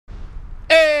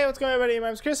what's going on, everybody? My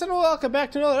name's Chris, and welcome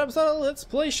back to another episode of Let's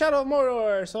Play Shadow of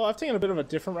Mordor. So I've taken a bit of a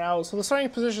different route. So the starting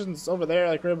position's over there,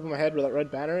 like right above my head where that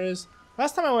red banner is.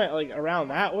 Last time I went like around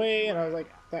that way, and I was like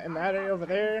in that area over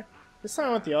there. This time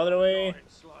I went the other way.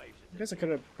 I guess I could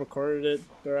have recorded it,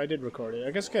 or I did record it.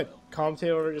 I guess I could commentate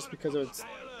over it just because it's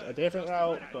a different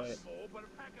route, but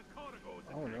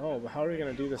I don't know. But how are we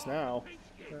gonna do this now?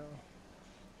 Well,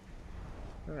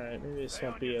 all right, maybe this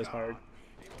won't be as hard.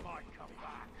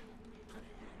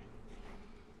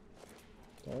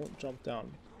 Don't jump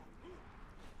down.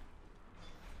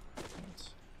 Can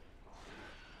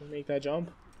we make that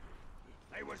jump?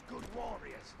 They was good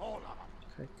warriors, all of them.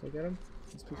 Okay, can I get him?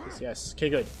 Let's pick this. Yes. Okay,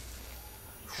 good.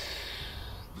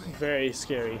 Very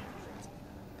scary.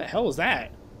 What the hell is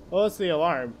that? Oh, that's the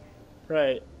alarm.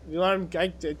 Right. The alarm.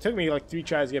 It took me like 3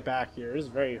 tries to get back here. It's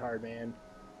very hard, man.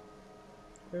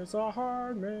 It's a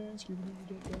hard man. How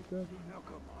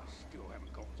come I still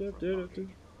haven't got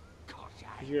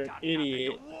You're an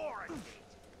idiot.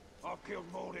 I've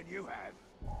killed more than you have.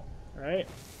 Alright.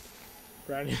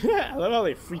 Brownie. I love how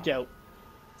they freak out.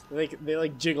 They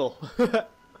like jiggle. What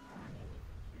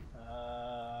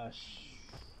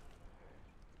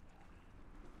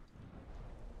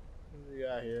do we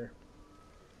got here?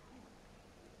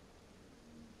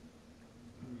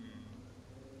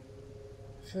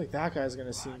 I feel like that guy's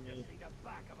gonna see me.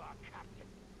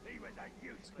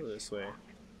 Let's go this way.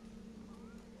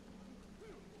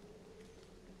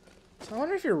 So I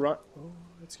wonder if you run. Oh,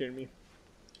 that scared me.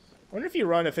 I wonder if you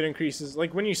run, if it increases,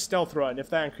 like when you stealth run, if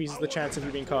that increases the chance of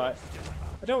you being caught.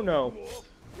 I don't know.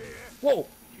 Whoa!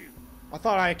 I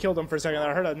thought I killed him for a second.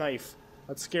 I heard a knife.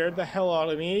 That scared the hell out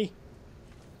of me.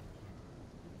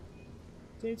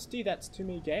 Don't do that to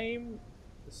me, game.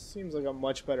 This seems like a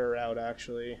much better route,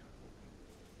 actually.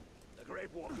 The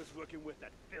Great Walker's working with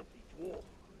that filthy dwarf.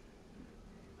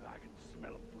 I can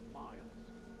smell him for miles.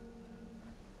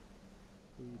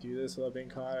 Can you do this without being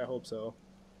caught? I hope so.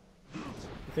 I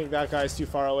think that guy's too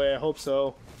far away. I hope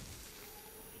so.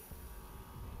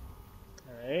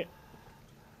 Alright.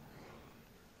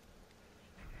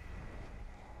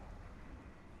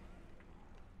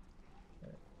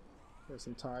 There's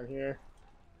some time here.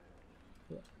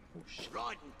 Yeah. Oh, shit.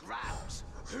 Riding grouse.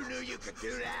 Who knew you could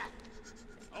do that?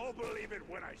 I'll believe it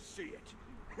when I see it.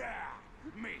 Yeah,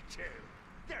 me too.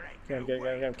 There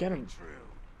ain't Get him. True.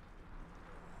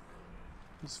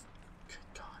 He's... Good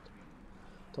God.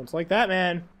 Don't like that,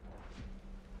 man.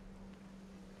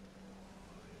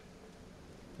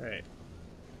 Alright.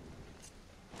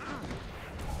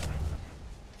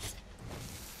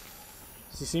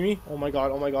 Does he see me? Oh my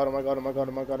God, oh my God, oh my God, oh my God,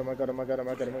 oh my God, oh my God, oh my God, oh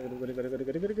my God, oh my God,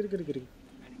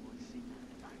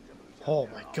 oh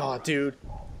my God, dude.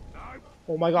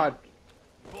 Oh my God.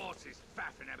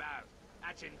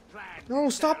 No,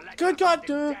 stop. Good God,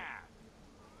 dude.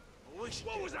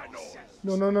 What was that noise?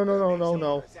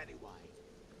 No.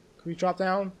 Can we drop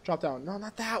down? Drop down. No,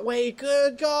 not that way.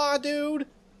 Good God, dude.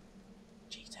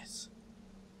 Jesus.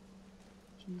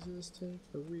 Jesus, take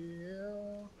the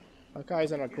wheel. That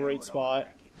guy's in a great spot.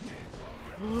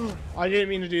 I didn't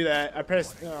mean to do that. I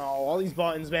pressed... Oh, all these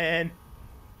buttons, man.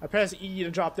 I pressed E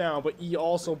to drop down, but E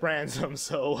also brands them,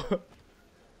 so...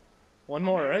 One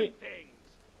more, right?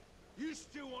 You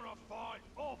still want to fight?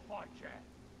 I'll fight you.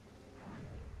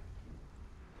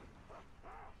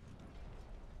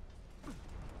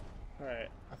 Alright,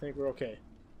 I think we're okay.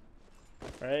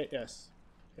 Alright, yes.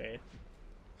 Okay.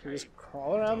 So we just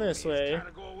crawl around this way.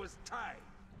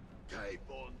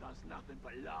 Cave-born does nothing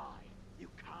but lie. You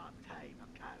can't tame a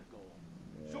category.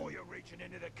 Yeah. Saw you reaching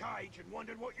into the cage and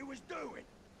wondered what you was doing.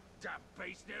 That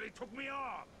beast nearly took me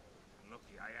arm.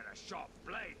 Lucky I had a sharp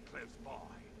blade close by.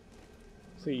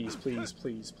 Please, please,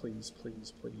 please, please,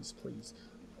 please, please, please.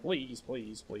 Please,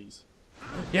 please, please.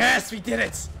 Yes, we did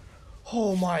it!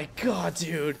 Oh my God,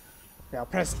 dude. Now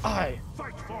press I.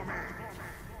 Fight for me!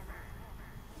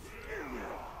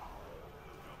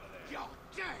 You're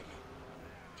dead!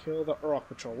 Kill the Uruk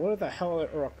Patrol. What the hell are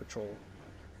the Uruk Patrol?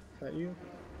 Is that you?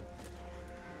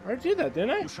 I already did that, didn't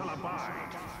I? You shall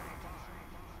abide.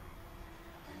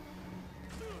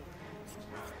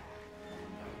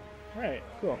 Alright,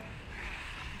 cool.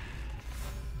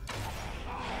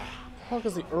 What the fuck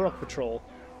is the Uruk Patrol?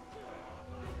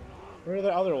 Where are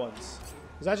the other ones?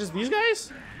 Is that just these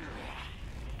guys?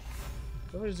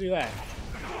 Let me just do that.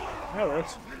 That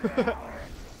works.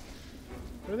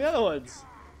 Where are the other ones?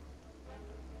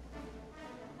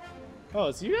 Oh,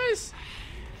 it's you guys?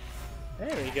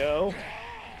 There we go.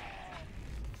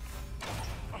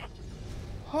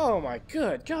 Oh my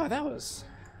good God, that was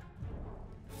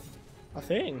a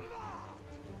thing.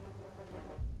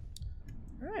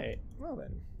 Alright, well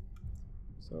then.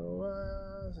 So,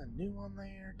 there's a new one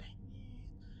there. Dang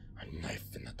it. A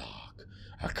knife in the dark.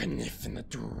 A knife in the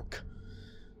dark.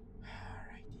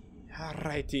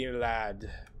 Alrighty, lad.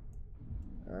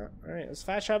 Alright, let's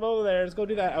fast travel over there. Let's go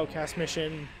do that outcast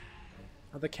mission.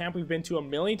 The camp we've been to a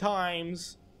million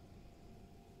times.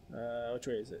 Which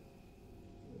way is it?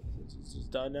 It's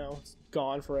just done now. It's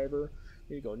gone forever.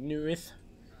 We need to go north.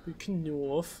 We can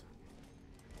north.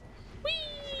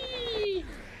 Whee!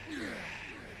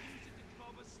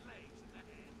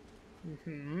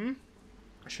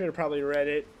 I should have probably read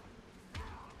it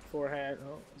beforehand.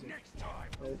 Oh, Next time,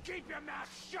 keep your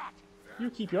mouth shut. You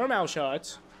keep your mouth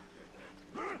shut.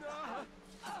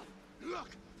 Look,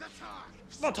 the talk.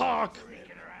 The talk.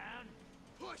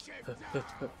 Push him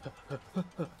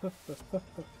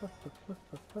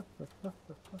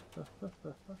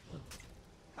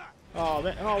Oh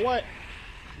man! Oh what?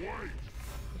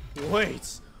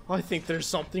 Wait! I think there's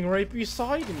something right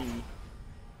beside me.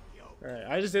 Alright,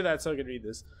 I just did that so I could read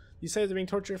this. These slaves are being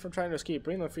tortured from trying to escape.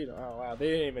 Bring them freedom. Oh wow, they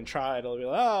didn't even try. They'll be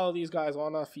like, oh, these guys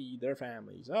want to feed their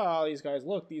families. Oh, these guys,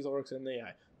 look, these orcs in the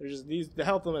eye. They're just these to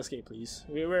help them escape, please.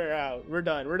 We're out. We're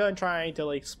done. We're done trying to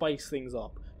like spice things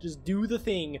up. Just do the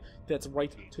thing that's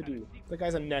right to do. That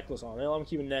guy's a necklace on. They let him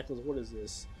keep a necklace. What is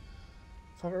this?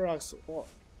 5 rocks. What?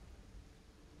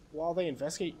 While they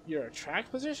investigate your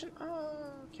attract position?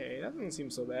 Oh, okay, that doesn't seem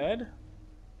so bad.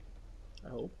 I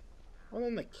hope. Well,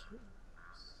 then the.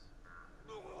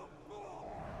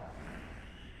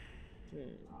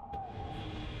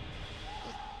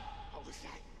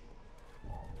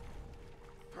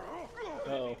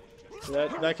 Oh,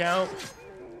 did that count?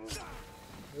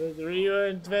 Were you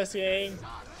investigating?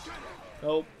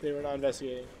 Nope, they were not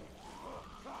investigating.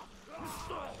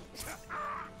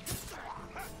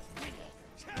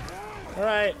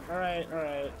 Alright.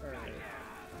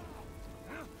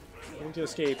 We need to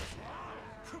escape.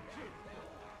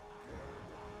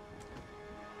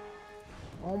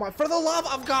 Oh my, for the love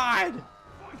of God!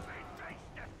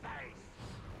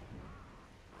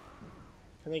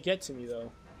 Can they get to me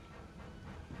though?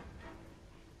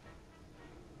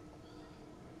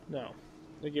 No.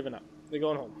 They're giving up. They're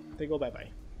going home. They go bye-bye.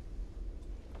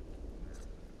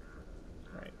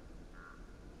 Alright.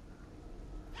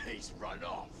 He's run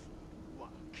off. What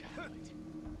a coward.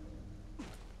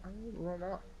 I didn't run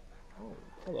off. Oh,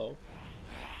 hello.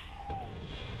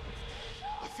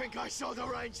 I think I saw the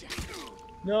ranger.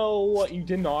 No, you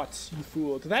did not, you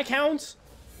fool. Did that count?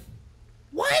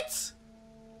 What?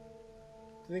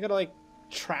 Do they gotta, like,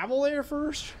 travel there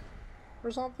first?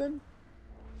 Or something?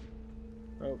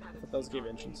 Oh, I thought that was cave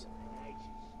entrance.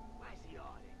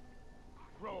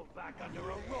 Rolled back under a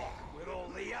rock with all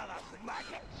the other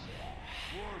maggots.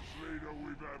 Worst leader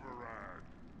we've ever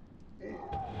had.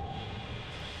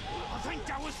 I think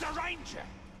that was the ranger.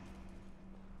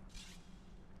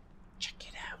 Check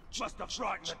it out. Must have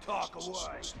frightened the talk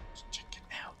away. Check it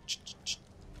out.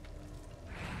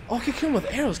 Oh, I can kill him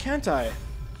with arrows, can't I?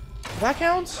 That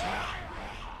counts?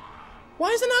 Why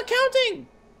is it not counting?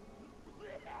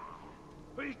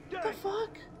 What the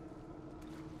fuck?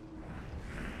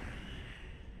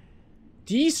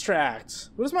 Distract.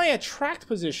 What is my attract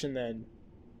position then?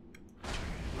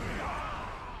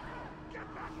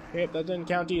 Yep, that didn't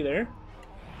count either.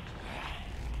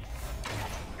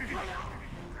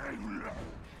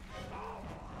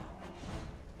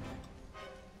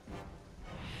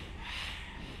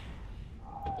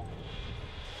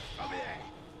 Come here.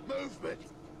 Movement.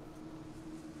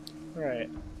 Alright.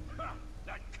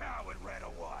 That coward ran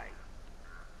away.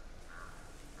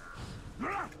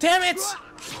 Damn it!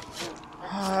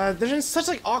 They're in such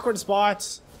like awkward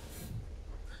spots.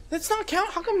 That's not count.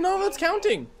 How come none of it's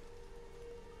counting?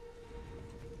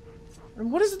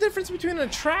 And what is the difference between an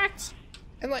attract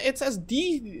and like it says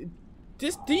distract?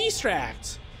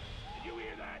 Did you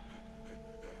hear that?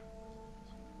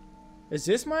 Is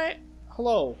this my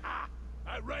hello?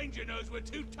 That ranger knows we're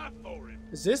too tough for him.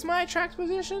 Is this my attract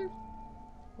position?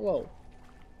 Hello.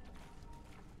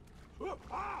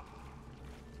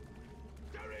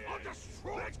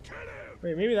 Let's kill him.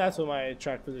 Wait, maybe that's what my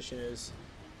attract position is.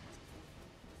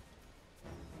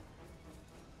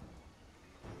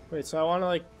 Wait, so I want to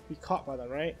like be caught by them,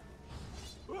 right?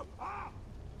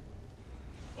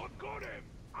 I've got him.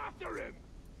 After him.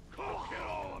 Can't kill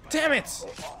all of them. Damn it!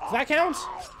 Does that count?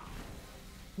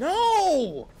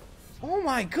 No! Oh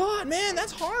my god, man,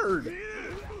 that's hard.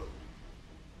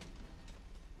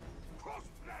 Cross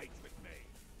blades with me.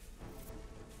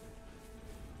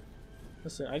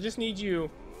 Listen, I just need you.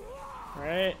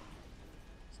 Alright?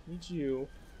 Just need you.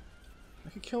 I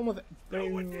could kill him with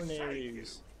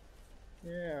grenades.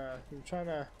 Yeah, I'm trying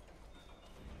to...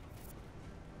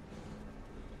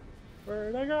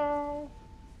 Where'd I go?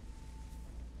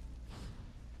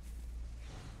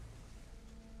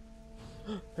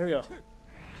 There we go. Did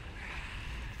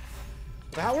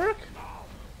that work?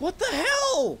 What the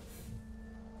hell?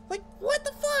 Like, what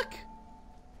the fuck?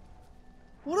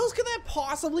 What else could that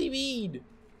possibly mean?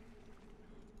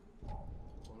 All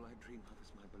I dream of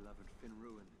is my beloved Finn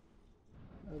ruin.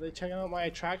 Are they checking out my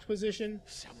attract position?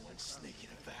 Someone's sneaking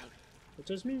about. It's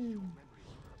just me. Memories are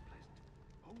unpleasant.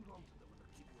 Hold on to them and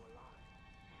they'll keep you alive.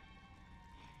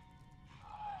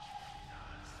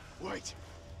 Wait.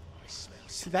 I smell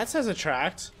See, that says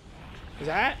attract. Is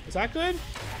that good?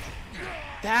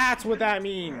 That's what that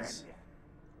means.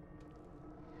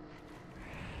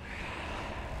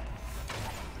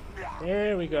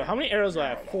 There we go. How many arrows do I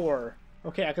have? 4.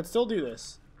 Okay, I could still do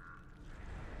this.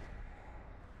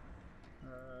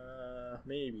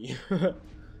 Maybe.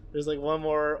 There's like one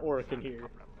more orc in here.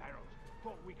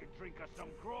 Thought we could drink us some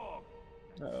grog.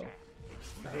 Uh-oh.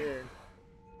 Here.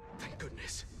 Thank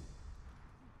goodness.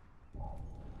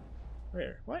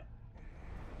 Where? What?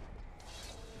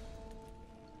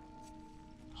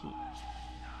 Gee.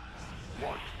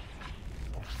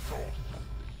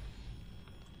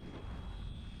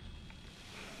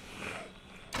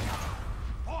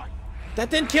 That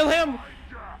didn't kill him!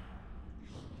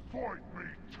 Fight me,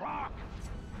 truck!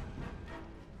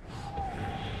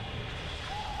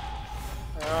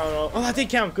 I don't know. Oh, that did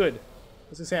count. Good. I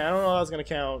was gonna say, I don't know how that's gonna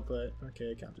count, but okay,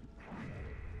 it counted.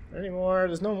 Not anymore.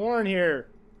 There's no more in here.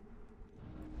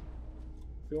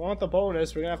 If we want the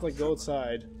bonus, we're gonna have to like go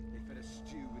outside. They fed a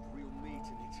stew with real meat in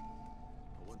it. I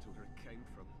wonder where it came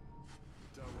from.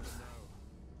 Don't want to know.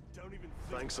 Don't even think.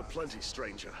 Thanks a plenty,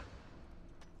 stranger.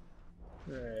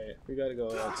 Alright, we gotta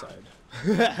go outside.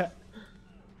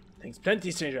 Thanks plenty,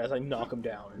 stranger, as I knock him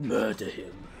down and murder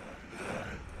him. We'll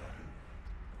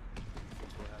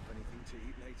have anything to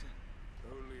eat later.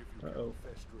 Only if you Uh-oh.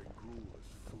 festering gruel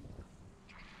as food.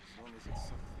 As long as it's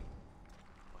something.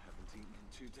 I haven't eaten in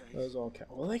 2 days. Those all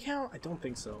count. Will they count? I don't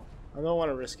think so. I don't want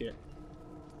to risk it.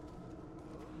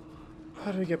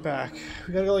 How do we get back?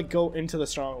 We gotta like go into the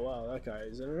strong. Wow, that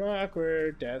guy's in an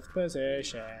awkward death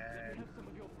position.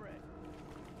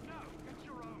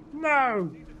 No!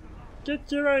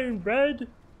 Get your own bread!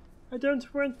 I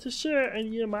don't want to share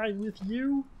any of mine with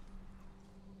you.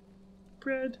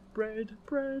 Bread, bread,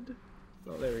 bread.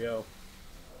 Oh, there we go.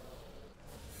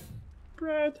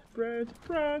 Bread, bread,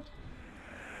 bread.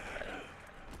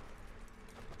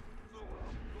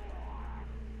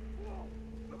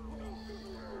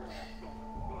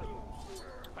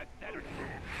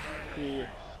 Yeah.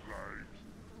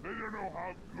 They don't know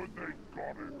how good they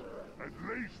got it. At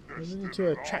least they're We still need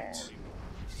to attract.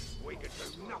 We could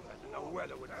do nothing and the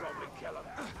weather would probably kill them.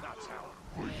 That's how.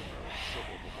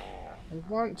 I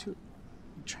want to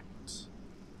attract.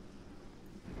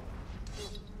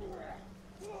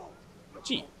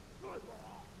 Gee.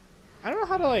 I don't know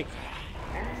how to like.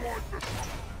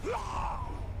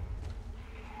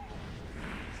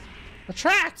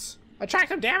 Attract!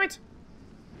 Attract him, damn it!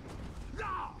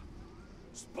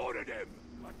 Spotted him.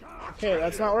 Okay,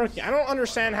 that's not working. I don't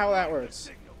understand how that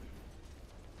works.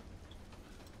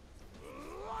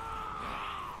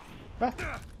 Huh?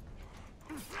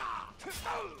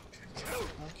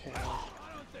 Okay.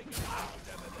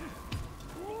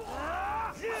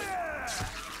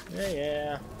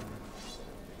 Yeah.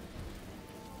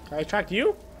 Can I attract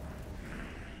you?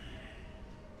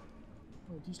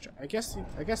 Oh, I guess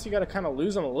you gotta kind of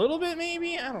lose them a little bit,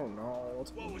 maybe. I don't know.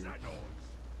 What was that noise?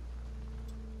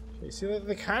 Okay, see,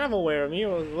 they're kind of aware of me.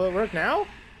 Will it work now? I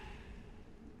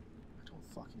don't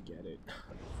fucking get it.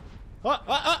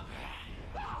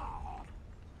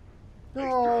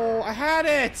 No, I had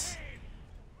it.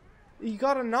 You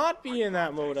gotta not be in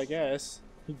that mode, I guess.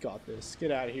 You got this.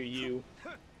 Get out of here, you.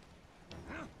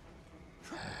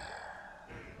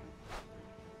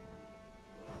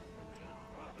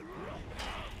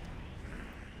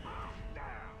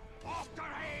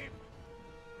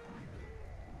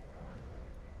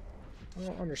 I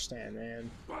don't understand,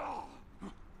 man.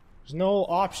 There's no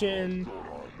option.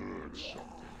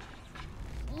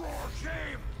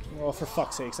 Oh, for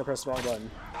fuck's sakes, I pressed the wrong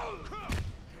button.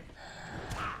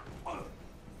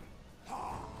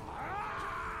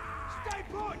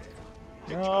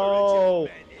 No!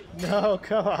 No,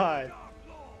 come on.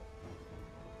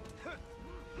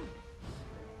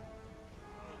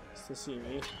 Just to see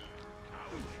me.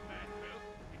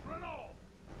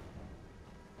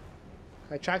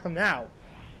 I track them now.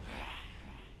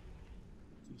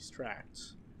 Distract.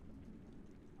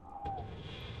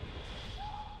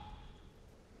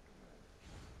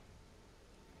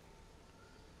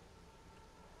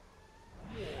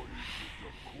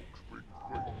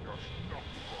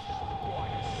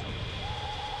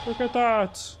 Look at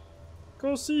that.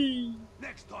 Go see.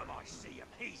 Next time I see him,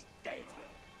 he's dead.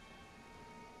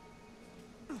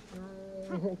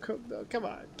 Oh, come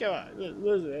on.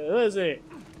 Listen.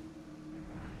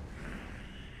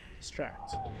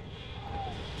 Distract.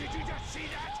 Did you just see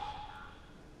that?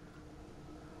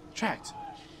 Tracked.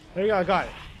 There you go, I got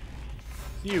it.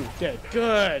 You dead.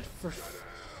 Good.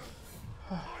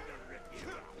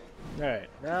 Alright,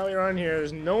 now we're on here.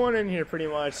 There's no one in here pretty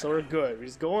much, so we're good. We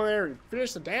just go in there, we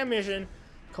finish the damn mission,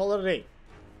 call it a day.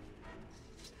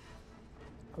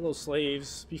 Hello,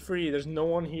 slaves. Be free. There's no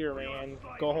one here, man.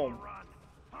 Go home.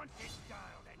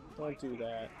 Don't do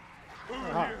that.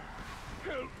 Aha.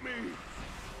 Help me!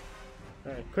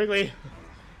 Alright, quickly.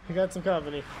 We got some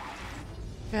company.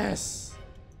 Yes.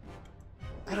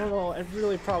 I don't know. It's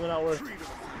really probably not worth.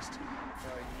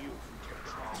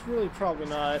 It's really probably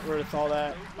not worth all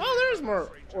that. Oh, there's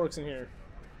more orcs in here.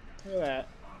 Look at that.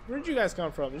 Where'd you guys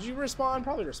come from? Did you respawn?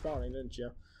 Probably respawning, didn't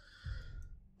you?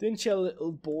 Didn't you,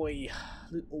 little boy?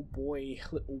 Little boy.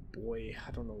 Little boy.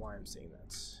 I don't know why I'm saying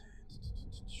that.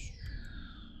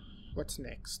 What's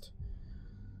next?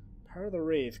 Power of the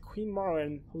Wraith. Queen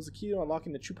Marwen holds the key to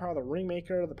unlocking the true power of the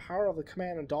Ringmaker, the power of the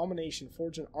command and domination.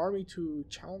 Forge an army to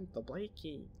challenge the Blight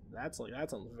King. That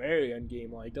sounds very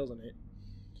endgame like, doesn't it?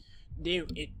 Do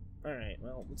it. Alright,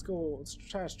 well, let's go. Let's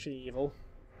try to treat evil.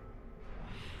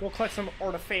 Go collect some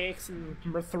artifacts and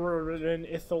Mithrin,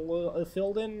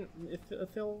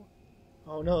 Ithil.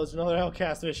 Oh no, it's another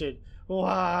outcast mission.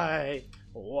 Why?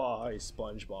 Why,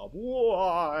 SpongeBob?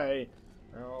 Why?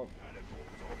 Well,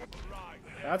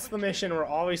 that's the mission we're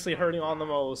obviously hurting on the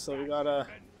most, so we gotta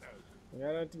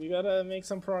make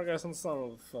some progress on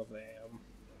some of them.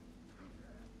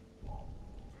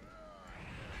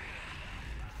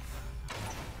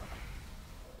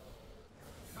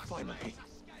 Finally,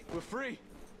 we're free.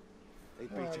 They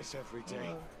beat us every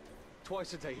day.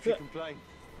 Twice a day if you complain.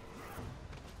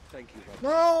 Thank you, Bob.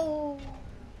 No!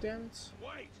 Damn it.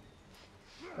 Wait.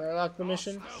 I locked the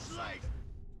mission.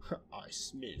 I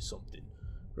smell something.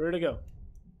 Where'd it go?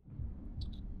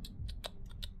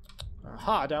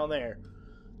 Aha, down there.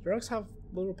 Drugs have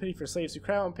little pity for slaves who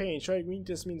cry out in pain. Showing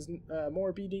weakness means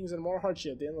more beatings and more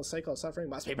hardship. The endless cycle of suffering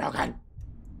must be broken.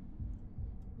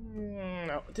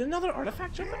 No. Did another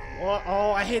artifact jump?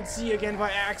 Oh, I hit Z again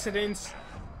by accident.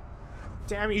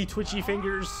 Damn you, twitchy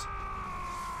fingers.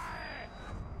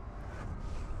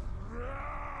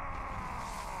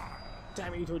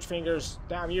 Damn you, twitch fingers.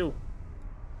 Damn you.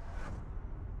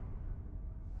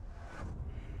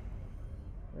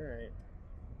 Alright.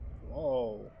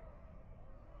 Whoa.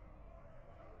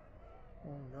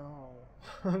 Oh no.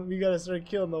 We gotta start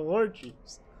killing the war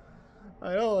troops.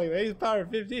 I don't like that. He's power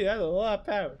 15. That's a lot of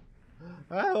power.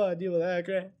 I don't want to deal with that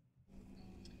crap.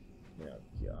 Oh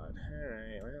god.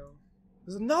 Alright, well.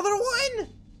 There's another one!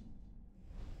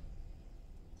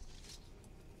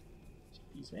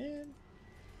 Jeez, man.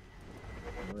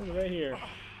 Where's it right here?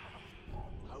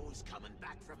 I was coming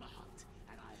back from a hunt,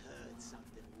 and I heard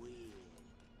something weird.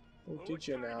 Oh, did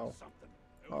you now?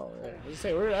 Oh, yeah. I was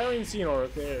say, I don't even see an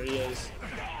orc. There he is.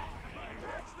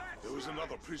 There was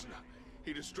another prisoner.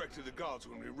 He distracted the guards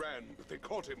when we ran, but they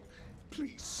caught him.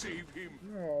 Please save him.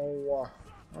 No.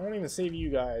 I won't even save you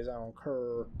guys. I don't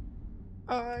care.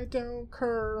 I don't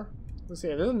care. Let's see.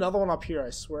 There's another one up here.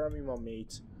 I swear I'm my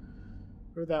mate.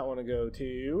 Where'd that one go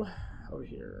to? Over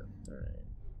here. Alright.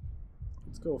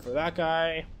 Let's go for that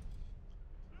guy.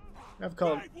 I've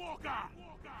called.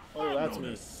 Oh, that's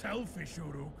me. Selfish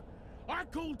Uruk. I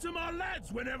call to my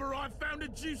lads whenever I've found a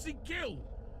juicy kill.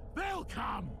 They'll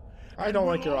come. I don't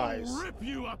like your eyes. Rip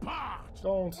you apart.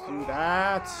 Don't do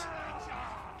that.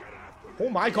 Oh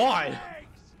my god.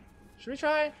 Should we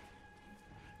try?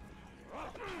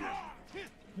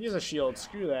 He has a shield.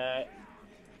 Screw that.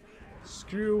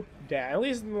 Screw that. At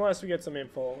least unless we get some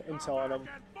intel on him.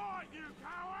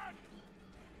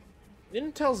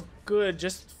 Intel's good,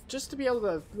 just to be able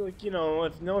to, like, you know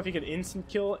if you can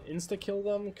insta kill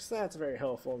them, because that's very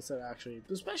helpful instead of actually,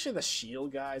 especially the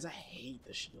shield guys. I hate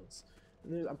the shields.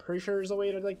 And I'm pretty sure there's a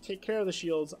way to like take care of the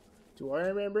shields. Do I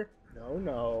remember?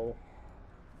 No.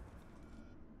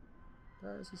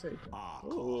 What does he say?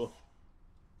 Ooh.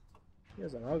 He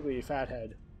has an ugly fat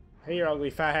head. Hey, your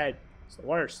ugly fat head. It's the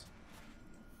worst.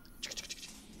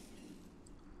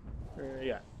 What do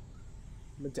you got?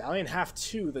 Medallion half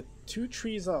 2, the 2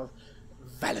 trees of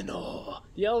Valinor.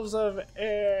 The elves of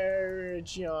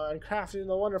Eregion crafted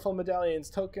the wonderful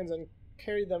medallions, tokens, and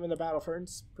carried them in the battle for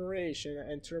inspiration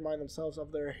and to remind themselves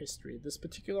of their history. This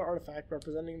particular artifact,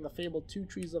 representing the fabled 2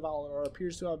 trees of Valinor,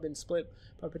 appears to have been split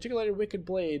by a particularly wicked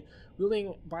blade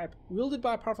wielded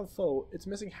by a powerful foe. Its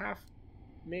missing half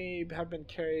may have been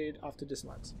carried off to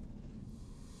distant lands.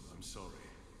 I'm sorry.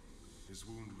 His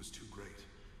wound was too great.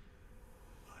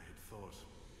 I had thought...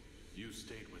 You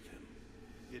stayed with him.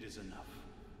 It is enough.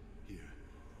 Here.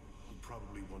 He'd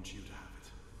probably want you to have it.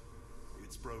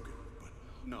 It's broken, but...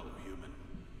 No, human.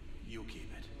 You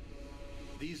keep it.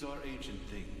 These are ancient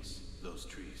things, those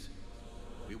trees.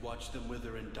 We watch them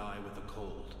wither and die with the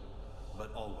cold,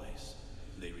 but always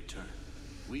they return.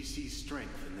 We see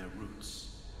strength in their roots,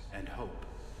 and hope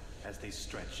as they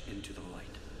stretch into the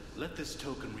light. Let this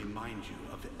token remind you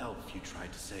of the elf you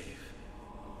tried to save,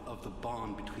 of the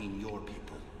bond between your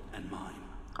people and mine.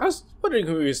 I was wondering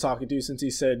who he was talking to since he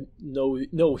said,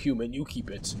 no human, you keep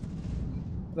it.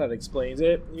 That explains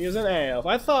it. He was an elf.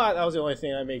 I thought that was the only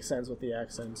thing that makes sense with the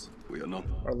accents. We are not...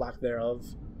 Or lack thereof.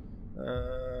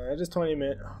 Just 20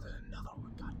 minutes. Oh, there's another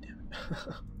one. God damn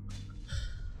it.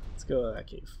 Let's go to that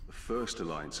cave. The first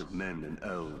alliance of men and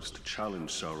elves to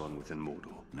challenge Sauron within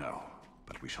Mordor. No,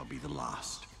 but we shall be the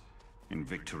last. In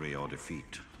victory or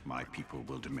defeat, my people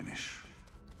will diminish.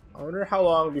 I wonder how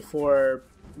long before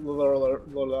the Lord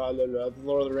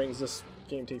of the Rings this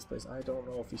game takes place. I don't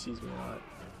know if he sees me or not.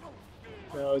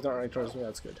 No, he's not running towards me.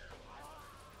 That's good.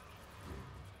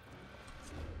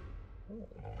 Oh.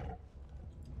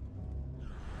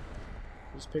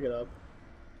 Just pick it up.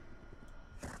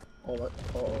 Oh, what?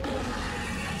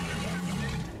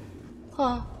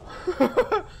 Oh.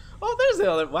 Oh, there's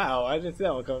the other. Wow, I didn't see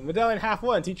that one coming. Medallion half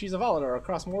one. Two Trees of Valinor.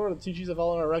 Across Mordor, the Two Trees of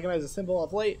Valinor recognize a symbol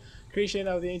of late creation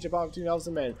of the ancient bond between elves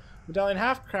and men. Medallion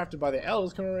half, crafted by the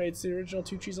elves, commemorates the original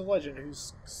Two Trees of Legend,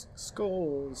 whose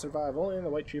skulls survive only in the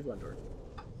White Tree of Mordor.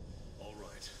 All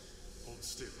right. Hold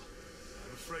still.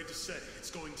 I'm afraid to say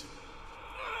it's going to...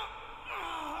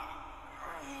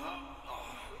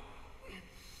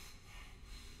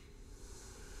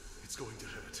 It's going to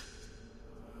hurt.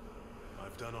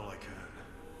 I've done all I can.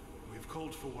 We've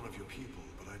called for one of your people,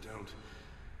 but I don't...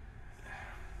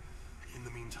 In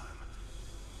the meantime,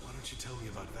 why don't you tell me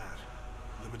about that?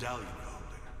 The medallion you're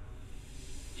holding.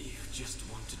 You just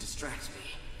want to distract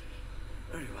me.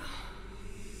 Very well.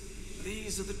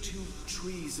 These are the two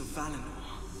trees of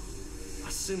Valinor.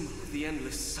 A symbol of the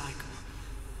endless cycle.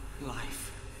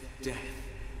 Life, death,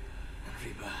 and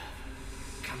rebirth.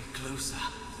 Come closer,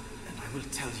 and I will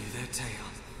tell you their tale.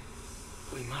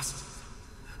 We must...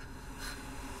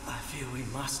 I feel we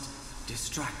must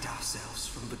distract ourselves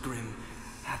from the grim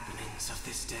happenings of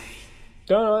this day.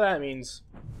 Don't know what that means.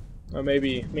 Or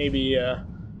maybe,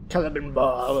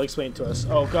 Celebrimbor will explain to us.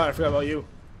 Oh god, I forgot about you.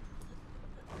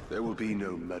 There will be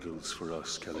no medals for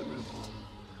us, Celebrimbor.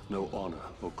 No honor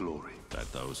or glory.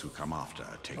 Let those who come after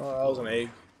take Oh, that was an egg.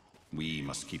 We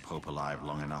must keep hope alive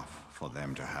long enough for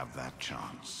them to have that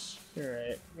chance.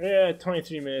 Alright. Yeah,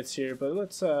 23 minutes here, but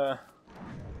let's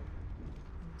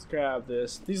grab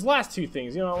this. These last two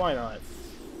things, you know, why not?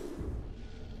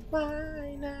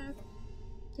 Why not?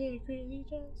 Take really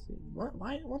just... What?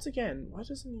 Why? Once again, why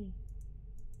doesn't he...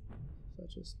 That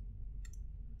just...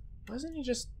 Why doesn't he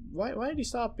just... Why did he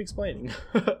stop explaining?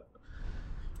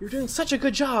 You're doing such a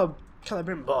good job,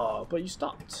 Celebrimbor, but you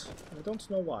stopped. I don't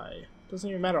know why. Doesn't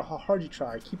even matter how hard you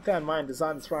try. Keep that in mind.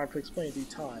 Design this rhyme to explain due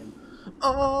time.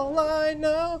 All I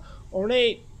know.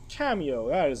 Ornate cameo.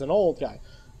 That is an old guy.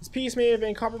 This piece may have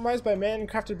been compromised by men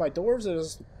crafted by dwarves.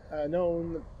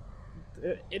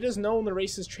 It is known the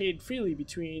races trade freely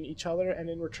between each other and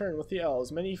in return with the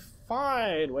elves. Many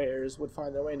fine wares would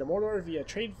find their way into Mordor via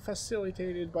trade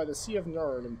facilitated by the Sea of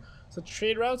Nirn. Such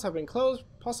trade routes have been closed,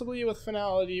 possibly with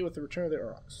finality with the return of the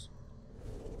Uruks.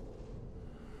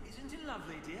 Isn't it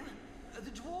lovely, dear? The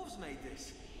dwarves made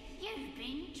this. You've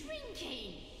been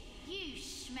drinking. You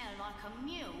smell like a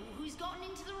mule who's gotten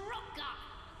into the rock gut.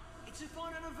 It's a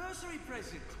fine anniversary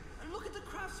present. And look at the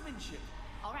craftsmanship.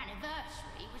 Our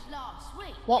anniversary was last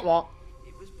week. What?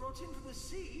 It was brought in from the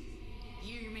sea.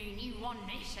 You mean you won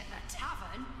this at the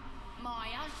tavern? My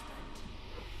husband.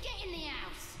 Get in the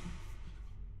house.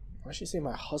 Why did she say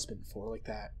my husband for like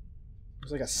that? It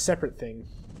was like a separate thing.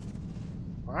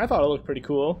 I thought it looked pretty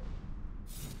cool.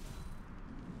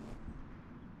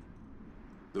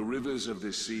 The rivers of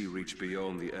this sea reach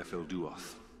beyond the Efel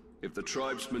Duoth. If the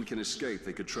tribesmen can escape,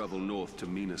 they could travel north to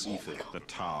Minas Ithil. The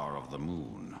Tower of the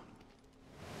Moon.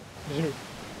 I didn't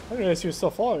realize he was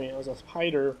still following me. It was a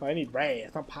spider. I need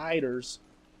rats, not spiders.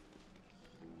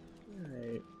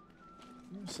 Alright.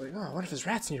 I'm just like, oh, what if there's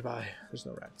rats nearby? There's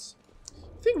no rats.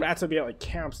 I think rats would be at like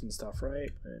camps and stuff, right?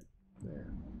 But,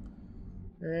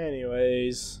 yeah.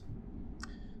 Anyways.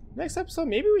 Next episode,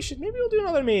 maybe we'll do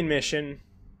another main mission.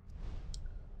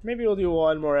 Maybe we'll do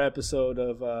one more episode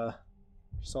of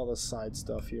just all this side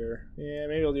stuff here. Yeah,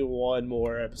 maybe we'll do one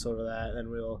more episode of that,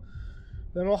 and we'll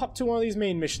Then we'll hop to one of these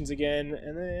main missions again,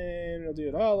 and then we'll do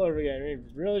it all over again.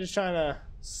 We're really just trying to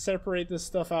separate this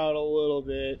stuff out a little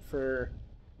bit for,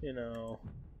 you know,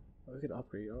 we could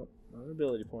upgrade another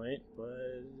ability point,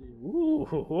 but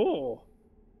ooh,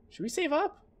 should we save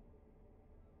up?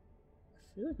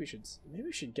 I feel like we should. Maybe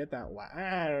we should get that.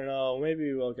 I don't know.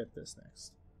 Maybe we will get this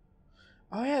next.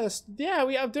 Oh yeah, this. Yeah,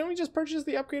 didn't we just purchase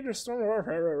the upgraded storm?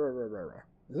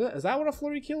 Is that what a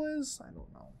flurry kill is? I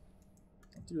don't know.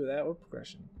 I'll do that with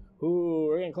progression. Ooh,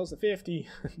 we're getting close to 50.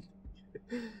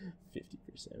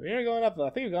 50%. We are going up. I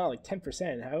think we've gone like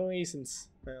 10%. Haven't we since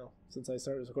I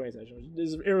started this recording session, which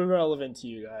is irrelevant to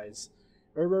you guys.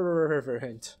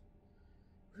 Irrelevant.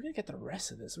 We're gonna get the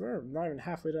rest of this. We're not even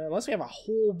halfway done, unless we have a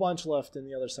whole bunch left in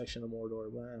the other section of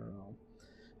Mordor. But I don't know.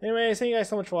 Anyways, thank you guys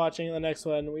so much for watching. In the next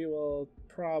one, we will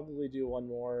probably do one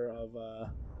more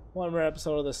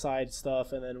episode of the side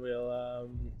stuff, and then we'll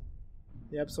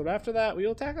the episode after that we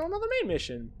will tackle another main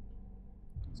mission.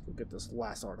 Let's go get this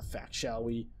last artifact, shall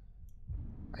we?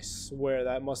 I swear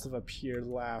that must have appeared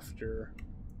after.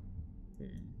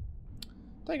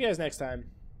 Talk to you guys next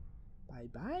time. Bye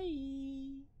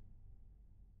bye.